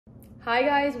Hi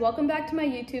guys, welcome back to my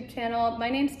YouTube channel. My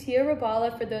name's Tia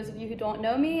Rabala for those of you who don't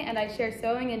know me, and I share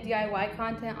sewing and DIY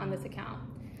content on this account.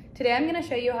 Today I'm going to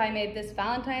show you how I made this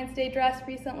Valentine's Day dress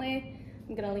recently.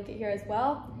 I'm going to link it here as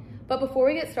well. But before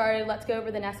we get started, let's go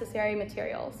over the necessary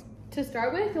materials. To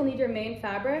start with, you'll need your main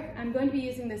fabric. I'm going to be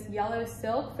using this yellow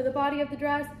silk for the body of the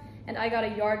dress, and I got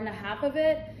 1.5 yards of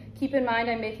it. Keep in mind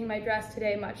I'm making my dress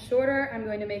today much shorter. I'm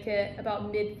going to make it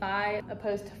about mid-thigh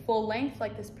opposed to full length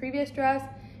like this previous dress.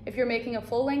 If you're making a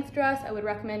full-length dress, I would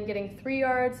recommend getting 3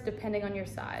 yards depending on your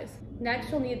size.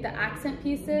 Next, you'll need the accent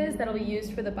pieces that'll be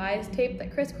used for the bias tape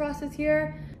that crisscrosses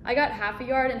here. I got 1/2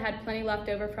 yard and had plenty left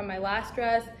over from my last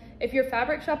dress. If your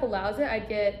fabric shop allows it, I'd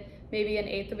get maybe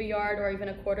 1/8 yard or even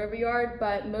 1/4 yard,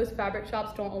 but most fabric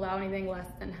shops don't allow anything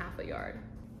less than 1/2 yard.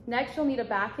 Next, you'll need a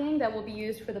backing that will be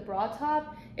used for the bra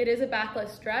top. It is a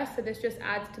backless dress, so this just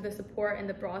adds to the support in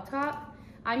the bra top.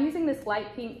 I'm using this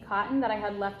light pink cotton that I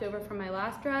had left over from my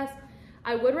last dress.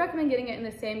 I would recommend getting it in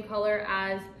the same color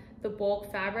as the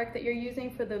bulk fabric that you're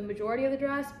using for the majority of the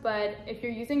dress, but if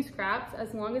you're using scraps,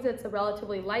 as long as it's a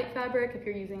relatively light fabric, if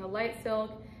you're using a light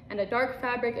silk, and a dark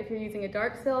fabric, if you're using a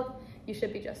dark silk, you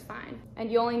should be just fine.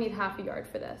 And you only need 1/2 yard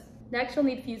for this. Next, you'll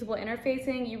need fusible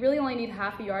interfacing. You really only need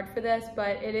 1/2 yard for this,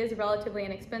 but it is relatively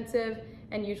inexpensive,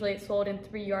 and usually it's sold in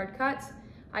 3 yard cuts.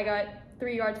 I got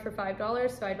 3 yards for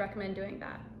 $5, so I'd recommend doing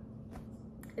that.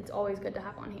 It's always good to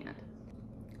have on hand.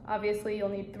 Obviously, you'll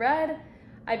need thread.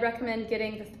 I'd recommend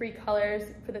getting the 3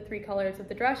 colors for the 3 colors of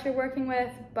the dress you're working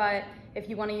with, but if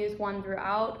you want to use one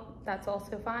throughout, that's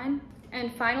also fine.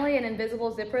 And finally, an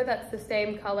invisible zipper that's the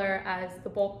same color as the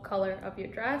bulk color of your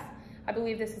dress. I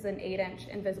believe this is an 8-inch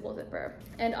invisible zipper.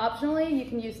 And optionally, you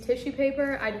can use tissue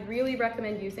paper. I'd really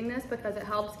recommend using this because it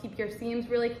helps keep your seams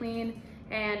really clean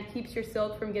and keeps your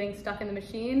silk from getting stuck in the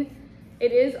machine.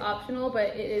 It is optional, but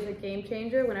it is a game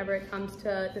changer whenever it comes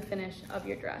to the finish of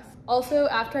your dress. Also,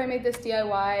 after I made this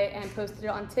DIY and posted it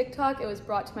on TikTok, it was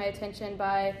brought to my attention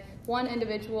by one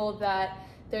individual that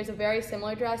there's a very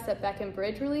similar dress that Bec and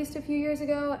Bridge released a few years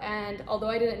ago, and although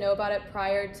I didn't know about it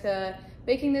prior to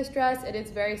making this dress, it is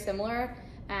very similar,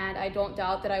 and I don't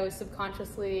doubt that I was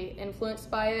subconsciously influenced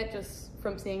by it just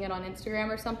from seeing it on Instagram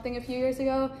or something a few years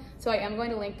ago. So I am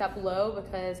going to link that below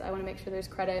because I want to make sure there's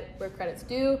credit where credit's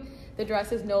due. The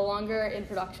dress is no longer in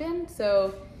production,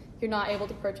 so you're not able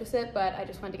to purchase it, but I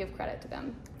just wanted to give credit to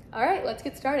them. All right, let's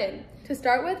get started. To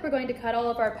start with, we're going to cut all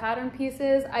of our pattern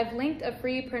pieces. I've linked a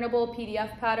free printable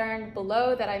PDF pattern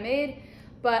below that I made,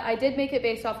 but I did make it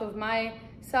based off of my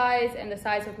size and the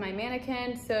size of my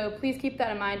mannequin, so please keep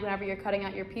that in mind whenever you're cutting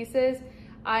out your pieces.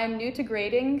 I'm new to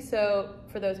grading, so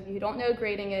for those of you who don't know,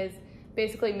 grading is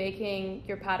basically making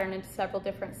your pattern into several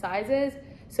different sizes,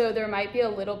 so there might be a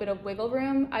little bit of wiggle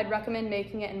room. I'd recommend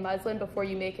making it in muslin before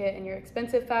you make it in your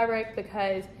expensive fabric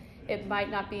because it might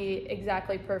not be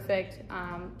exactly perfect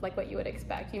like what you would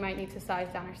expect. You might need to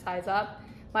size down or size up.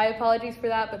 My apologies for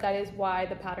that, but that is why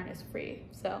the pattern is free.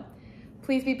 So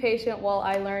please be patient while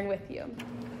I learn with you.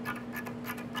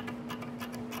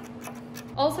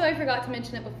 Also, I forgot to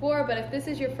mention it before, but if this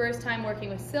is your first time working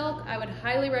with silk, I would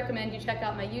highly recommend you check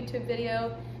out my YouTube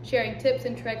video sharing tips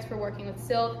and tricks for working with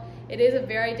silk. It is a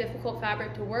very difficult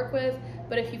fabric to work with,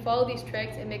 but if you follow these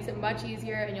tricks, it makes it much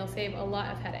easier and you'll save a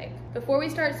lot of headache. Before we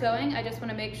start sewing, I just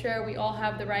want to make sure we all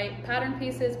have the right pattern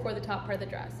pieces for the top part of the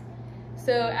dress.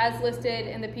 So as listed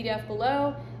in the PDF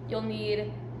below, you'll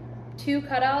need 2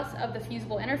 cutouts of the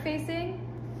fusible interfacing,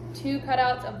 2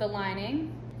 cutouts of the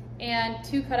lining, and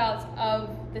 2 cutouts of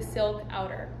the silk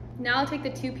outer. Now I'll take the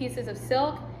 2 pieces of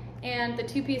silk and the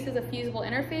 2 pieces of fusible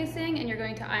interfacing, and you're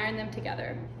going to iron them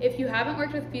together. If you haven't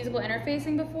worked with fusible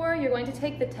interfacing before, you're going to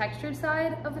take the textured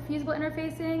side of the fusible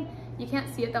interfacing. You can't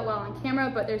see it that well on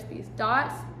camera, but there's these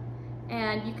dots,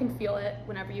 and you can feel it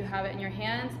whenever you have it in your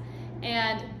hands,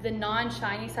 and the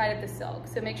non-shiny side of the silk.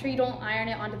 So make sure you don't iron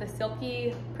it onto the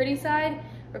silky, pretty side.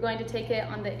 We're going to take it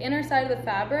on the inner side of the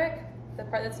fabric, the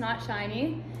part that's not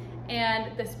shiny,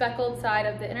 and the speckled side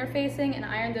of the interfacing, and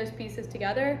iron those pieces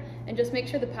together and just make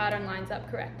sure the pattern lines up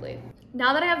correctly.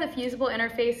 Now that I have the fusible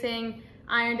interfacing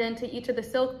ironed into each of the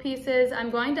silk pieces, I'm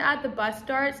going to add the bust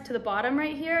darts to the bottom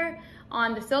right here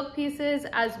on the silk pieces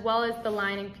as well as the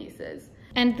lining pieces.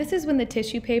 And this is when the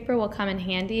tissue paper will come in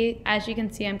handy. As you can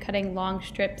see, I'm cutting long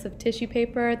strips of tissue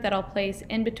paper that I'll place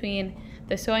in between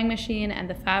the sewing machine and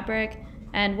the fabric.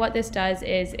 And what this does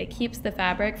is it keeps the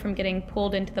fabric from getting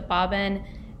pulled into the bobbin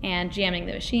and jamming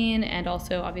the machine, and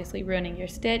also obviously ruining your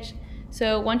stitch.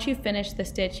 So once you finish the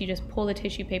stitch, you just pull the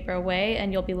tissue paper away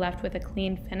and you'll be left with a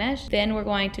clean finish. Then we're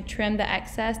going to trim the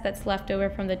excess that's left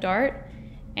over from the dart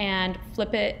and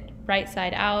flip it right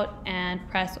side out and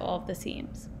press all of the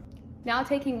seams. Now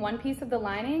taking one piece of the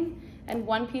lining and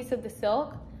one piece of the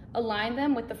silk, align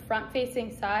them with the front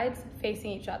facing sides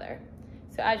facing each other.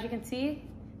 So as you can see,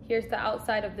 here's the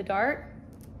outside of the dart,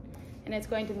 and it's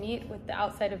going to meet with the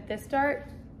outside of this dart,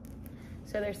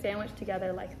 so they're sandwiched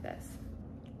together like this.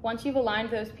 Once you've aligned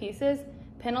those pieces,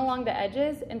 pin along the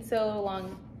edges and sew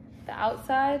along the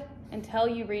outside until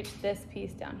you reach this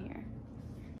piece down here.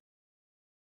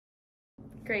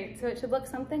 Great, so it should look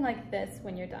something like this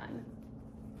when you're done.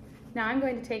 Now I'm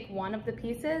going to take one of the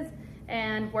pieces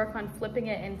and work on flipping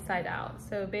it inside out.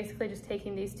 So basically just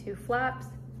taking these two flaps,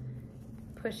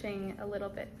 pushing a little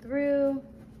bit through,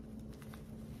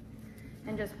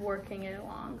 and just working it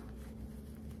along.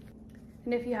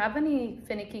 And if you have any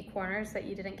finicky corners that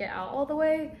you didn't get out all the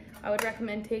way, I would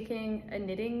recommend taking a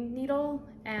knitting needle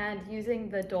and using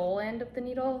the dowel end of the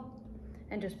needle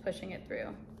and just pushing it through.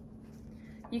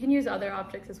 You can use other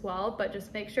objects as well, but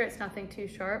just make sure it's nothing too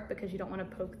sharp because you don't want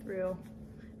to poke through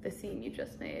the seam you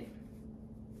just made.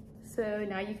 So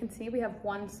now you can see we have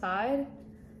one side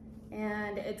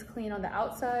and it's clean on the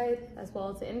outside as well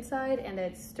as the inside, and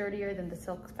it's sturdier than the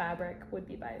silk fabric would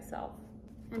be by itself.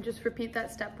 And just repeat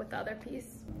that step with the other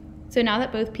piece. So now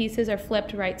that both pieces are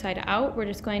flipped right side out, we're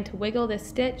just going to wiggle this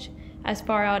stitch as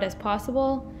far out as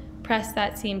possible, press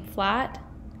that seam flat,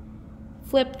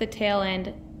 flip the tail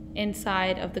end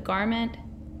inside of the garment,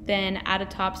 then add a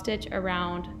top stitch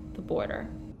around the border.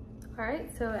 All right,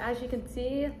 so as you can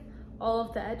see, all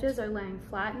of the edges are laying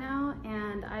flat now,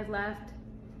 and I've left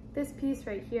this piece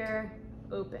right here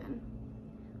open.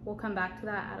 We'll come back to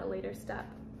that at a later step.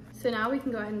 So now we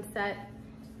can go ahead and set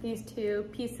these two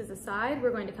pieces aside.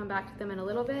 We're going to come back to them in a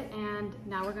little bit, and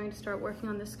now we're going to start working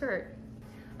on the skirt.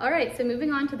 All right, so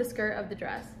moving on to the skirt of the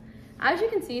dress. As you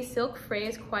can see, silk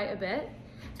frays quite a bit,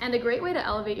 and a great way to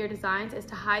elevate your designs is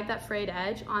to hide that frayed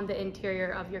edge on the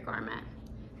interior of your garment.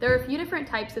 There are a few different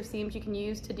types of seams you can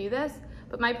use to do this,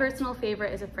 but my personal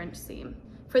favorite is a French seam.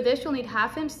 For this, you'll need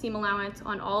 1/2 inch seam allowance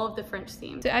on all of the French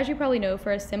seams. So as you probably know,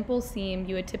 for a simple seam,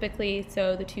 you would typically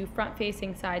sew the two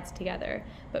front-facing sides together.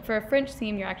 But for a French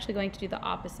seam, you're actually going to do the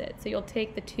opposite. So you'll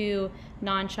take the two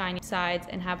non-shiny sides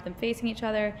and have them facing each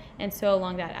other and sew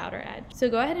along that outer edge. So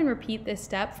go ahead and repeat this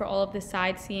step for all of the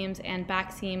side seams and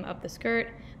back seam of the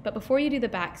skirt. But before you do the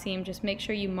back seam, just make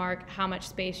sure you mark how much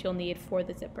space you'll need for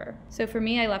the zipper. So for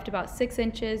me, I left about 6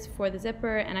 inches for the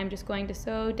zipper, and I'm just going to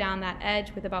sew down that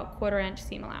edge with about 1/4 inch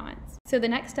seam allowance. So the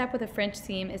next step with a French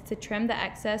seam is to trim the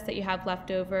excess that you have left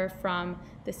over from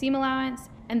the seam allowance,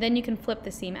 and then you can flip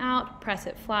the seam out, press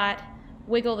it flat,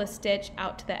 wiggle the stitch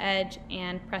out to the edge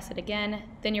and press it again.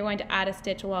 Then you're going to add a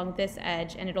stitch along this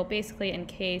edge, and it'll basically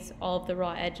encase all of the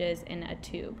raw edges in a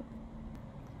tube.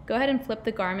 Go ahead and flip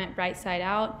the garment right side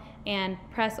out and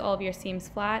press all of your seams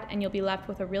flat, and you'll be left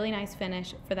with a really nice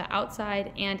finish for the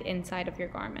outside and inside of your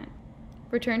garment.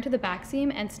 Return to the back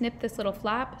seam and snip this little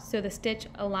flap so the stitch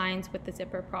aligns with the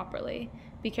zipper properly.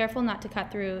 Be careful not to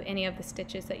cut through any of the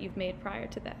stitches that you've made prior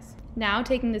to this. Now,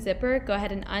 taking the zipper, go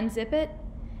ahead and unzip it,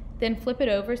 then flip it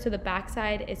over so the back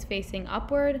side is facing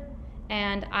upward,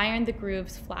 and iron the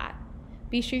grooves flat.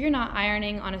 Be sure you're not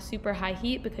ironing on a super high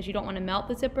heat because you don't want to melt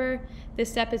the zipper.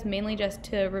 This step is mainly just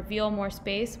to reveal more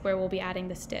space where we'll be adding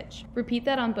the stitch. Repeat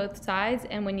that on both sides,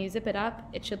 and when you zip it up,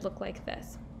 it should look like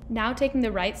this. Now, taking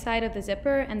the right side of the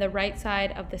zipper and the right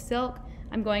side of the silk,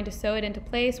 I'm going to sew it into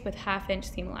place with 1/2 inch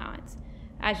seam allowance.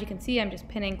 As you can see, I'm just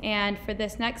pinning, and for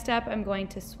this next step, I'm going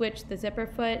to switch the zipper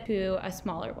foot to a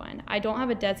smaller one. I don't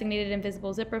have a designated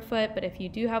invisible zipper foot, but if you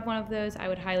do have one of those, I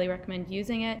would highly recommend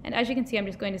using it. And as you can see, I'm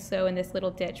just going to sew in this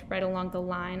little ditch right along the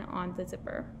line on the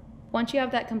zipper. Once you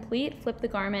have that complete, flip the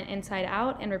garment inside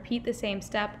out and repeat the same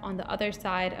step on the other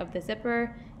side of the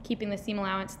zipper, keeping the seam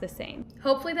allowance the same.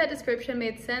 Hopefully that description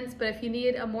made sense, but if you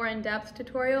need a more in-depth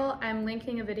tutorial, I'm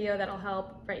linking a video that'll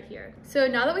help right here. So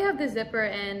now that we have the zipper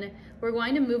in, we're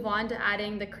going to move on to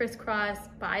adding the crisscross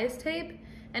bias tape.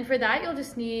 And for that, you'll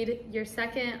just need your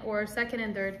second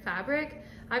and third fabric.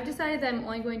 I've decided that I'm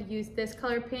only going to use this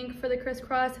color pink for the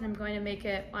crisscross, and I'm going to make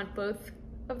it on both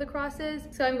of the crosses.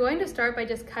 So I'm going to start by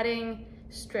just cutting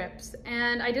strips.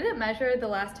 And I didn't measure the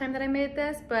last time that I made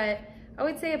this, but I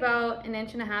would say about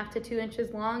 1.5 to 2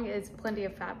 inches long is plenty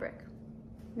of fabric.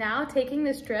 Now, taking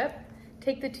the strip,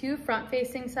 take the two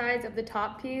front-facing sides of the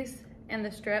top piece and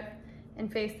the strip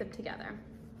and face them together.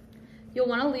 You'll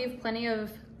want to leave plenty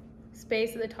of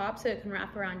space at the top so it can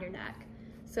wrap around your neck.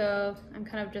 So I'm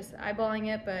kind of just eyeballing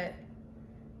it, but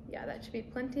yeah, that should be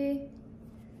plenty.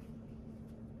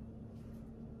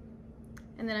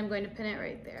 And then I'm going to pin it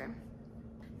right there.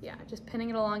 Yeah, just pinning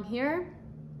it along here.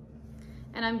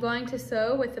 And I'm going to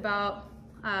sew with about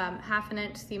 1/2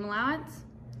 inch seam allowance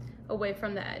away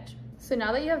from the edge. So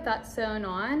now that you have that sewn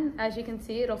on, as you can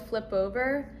see, it'll flip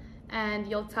over and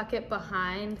you'll tuck it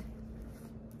behind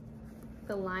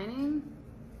the lining.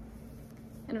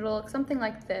 And it'll look something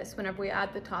like this whenever we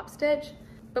add the top stitch.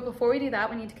 But before we do that,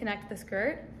 we need to connect the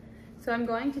skirt. So I'm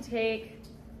going to take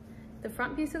the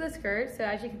front piece of the skirt. So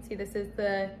as you can see, this is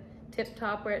the tip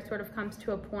top where it sort of comes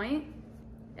to a point.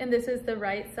 And this is the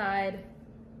right side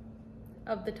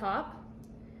of the top.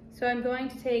 So I'm going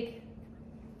to take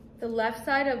the left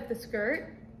side of the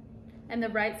skirt and the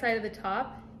right side of the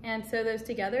top and sew those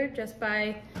together just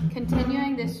by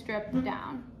continuing this strip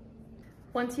down.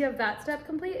 Once you have that step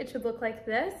complete, it should look like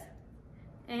this,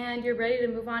 and you're ready to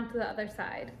move on to the other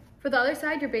side. For the other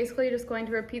side, you're basically just going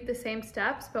to repeat the same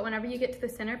steps, but whenever you get to the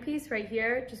centerpiece right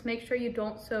here, just make sure you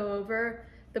don't sew over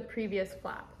the previous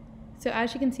flap. So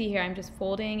as you can see here, I'm just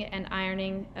folding and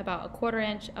ironing about 1/4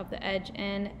 inch of the edge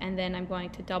in, and then I'm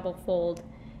going to double fold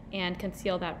and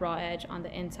conceal that raw edge on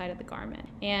the inside of the garment.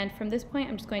 And from this point,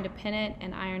 I'm just going to pin it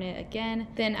and iron it again,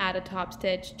 then add a top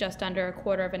stitch just under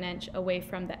 1/4 inch away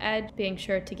from the edge, being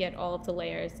sure to get all of the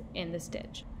layers in the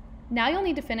stitch. Now you'll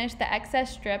need to finish the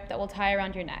excess strip that will tie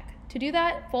around your neck. To do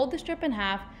that, fold the strip in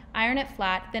half, iron it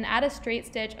flat, then add a straight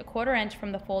stitch 1/4 inch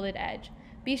from the folded edge.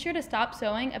 Be sure to stop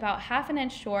sewing about 1/2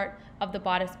 inch short of the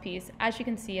bodice piece, as you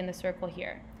can see in the circle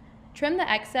here. Trim the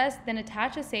excess, then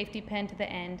attach a safety pin to the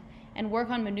end and work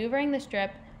on maneuvering the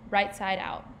strip right side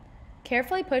out.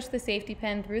 Carefully push the safety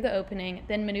pin through the opening,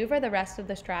 then maneuver the rest of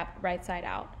the strap right side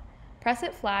out. Press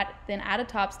it flat, then add a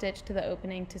top stitch to the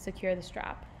opening to secure the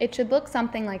strap. It should look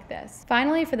something like this.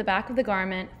 Finally, for the back of the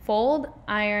garment, fold,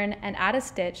 iron, and add a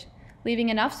stitch, leaving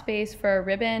enough space for a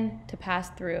ribbon to pass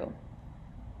through.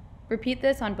 Repeat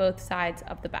this on both sides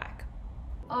of the back.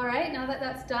 All right, now that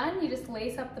that's done, you just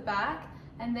lace up the back,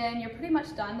 and then you're pretty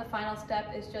much done. The final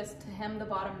step is just to hem the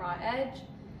bottom raw edge.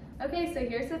 Okay, so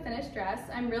here's the finished dress.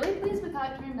 I'm really pleased with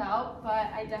how it turned out,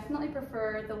 but I definitely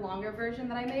prefer the longer version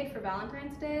that I made for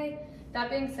Valentine's Day.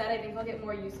 That being said, I think I'll get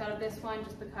more use out of this one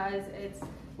just because it's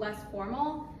less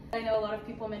formal. I know a lot of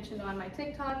people mentioned on my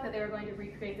TikTok that they were going to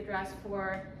recreate the dress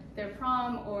for their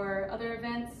prom or other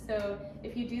events. So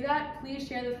if you do that, please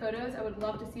share the photos. I would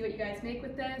love to see what you guys make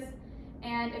with this.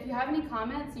 And if you have any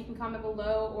comments, you can comment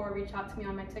below or reach out to me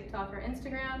on my TikTok or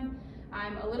Instagram.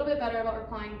 I'm a little bit better about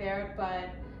replying there, but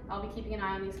I'll be keeping an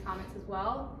eye on these comments as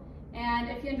well. And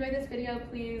if you enjoyed this video,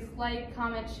 please like,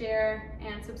 comment, share,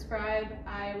 and subscribe.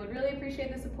 I would really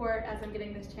appreciate the support as I'm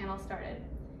getting this channel started.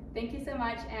 Thank you so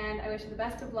much, and I wish you the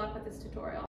best of luck with this tutorial.